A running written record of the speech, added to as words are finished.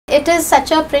it is such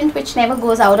a print which never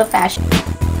goes out of fashion.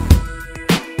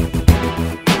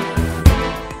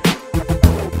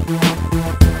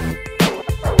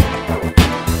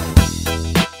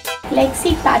 Like,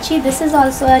 see, Prachi, this is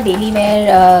also a daily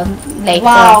wear, like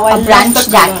a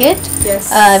brunch jacket,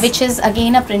 yes. Which is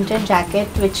again a printed jacket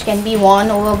which can be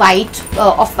worn over white,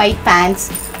 off-white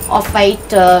pants,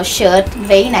 off-white shirt,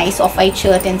 very nice off-white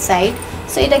shirt inside.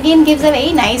 So it again gives a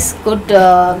very nice, good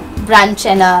brunch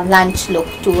and a lunch look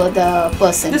to the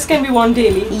person. This can be worn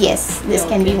daily? Yes, this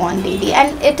can be worn daily,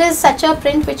 and it is such a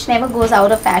print which never goes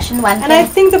out of fashion. And I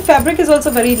think the fabric is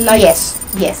also very light. Yes,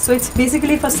 yes. So it's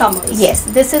basically for summers. Yes,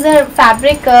 this is a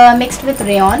fabric mixed with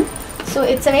rayon. So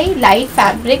it's a very light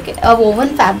fabric, a woven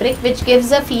fabric, which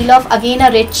gives a feel of again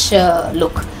a rich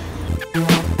look.